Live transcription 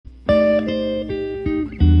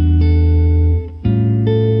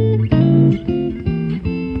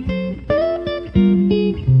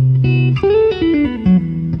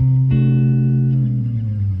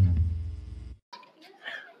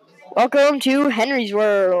Welcome to Henry's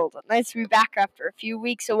World. Nice to be back after a few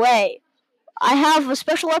weeks away. I have a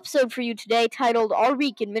special episode for you today titled Our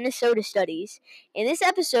Week in Minnesota Studies. In this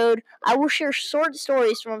episode, I will share short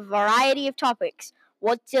stories from a variety of topics.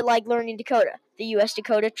 What's it like learning Dakota, the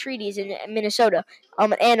U.S.-Dakota treaties in Minnesota,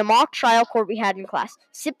 and a mock trial court we had in class.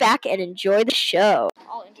 Sit back and enjoy the show.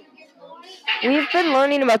 We've been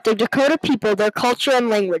learning about the Dakota people, their culture, and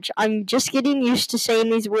language. I'm just getting used to saying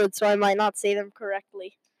these words, so I might not say them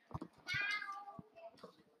correctly.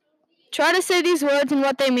 Try to say these words and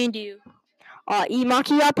what they mean to you. Henry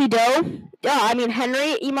Imakiapido,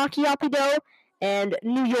 and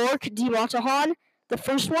New York Dimatahan. The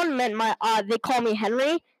first one meant they call me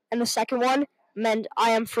Henry, and the second one meant I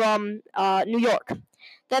am from New York.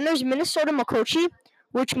 Then there's Minnesota Makochi,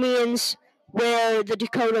 which means where the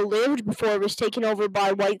Dakota lived before it was taken over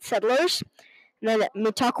by white settlers. And then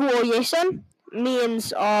Mitaku Oyesen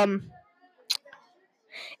means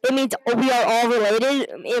it means we are all related,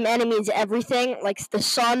 and it means everything, like the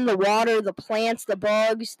sun, the water, the plants, the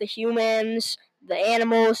bugs, the humans, the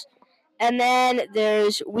animals. And then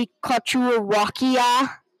there's Wikachu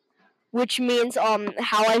Wakia, which means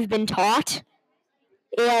how I've been taught.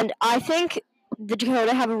 And I think the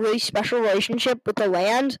Dakota have a really special relationship with the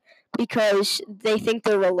land because they think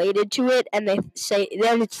they're related to it, and they say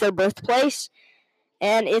then it's their birthplace.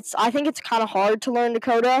 And I think it's kind of hard to learn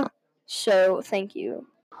Dakota, so thank you.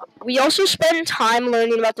 We also spend time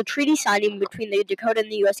learning about the treaty signing between the Dakota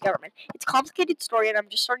and the U.S. government. It's a complicated story, and I'm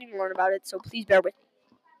just starting to learn about it, so please bear with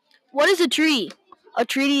me. What is a treaty? A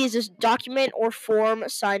treaty is a document or form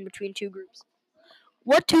signed between two groups.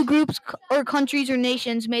 What two groups or countries or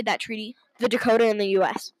nations made that treaty? The Dakota and the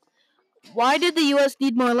U.S. Why did the U.S.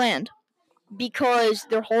 need more land? Because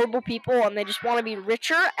they're horrible people, and they just want to be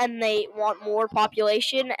richer, and they want more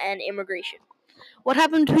population and immigration. What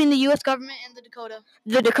happened between the U.S. government and the Dakota?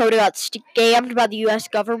 The Dakota got scammed by the U.S.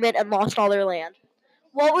 government and lost all their land.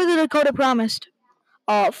 What were the Dakota promised?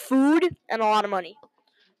 Food and a lot of money.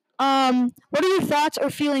 What are your thoughts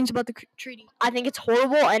or feelings about the treaty? I think it's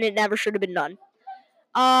horrible, and it never should have been done.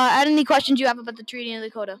 Add any questions you have about the treaty in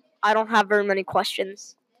Dakota? I don't have very many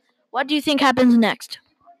questions. What do you think happens next?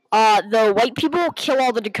 The white people kill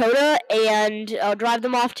all the Dakota and drive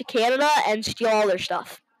them off to Canada and steal all their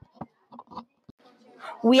stuff.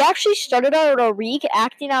 We actually started out our week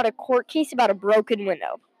acting out a court case about a broken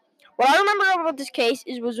window. What I remember about this case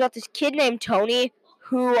was about this kid named Tony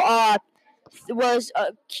who was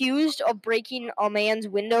accused of breaking a man's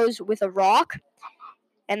windows with a rock,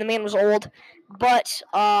 and the man was old. But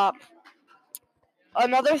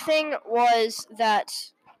another thing was that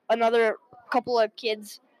another couple of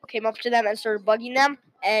kids came up to them and started bugging them,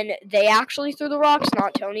 and they actually threw the rocks,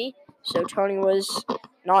 not Tony. So Tony was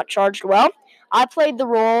not charged well. I played the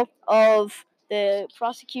role of the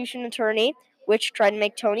prosecution attorney, which tried to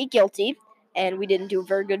make Tony guilty, and we didn't do a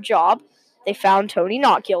very good job. They found Tony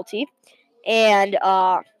not guilty. And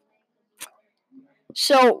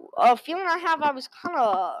so a feeling I have, I was kind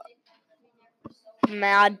of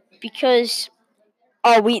mad because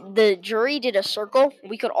the jury did a circle.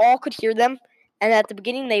 We could hear them, and at the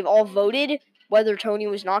beginning they've all voted whether Tony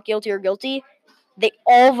was not guilty or guilty. They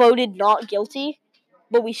all voted not guilty,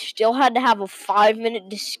 but we still had to have a 5-minute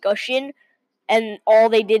discussion, and all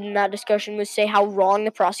they did in that discussion was say how wrong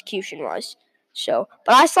the prosecution was. But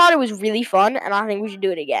I thought it was really fun, and I think we should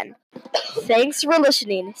do it again. Thanks for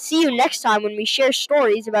listening. See you next time when we share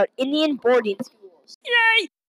stories about Indian boarding schools. Yay!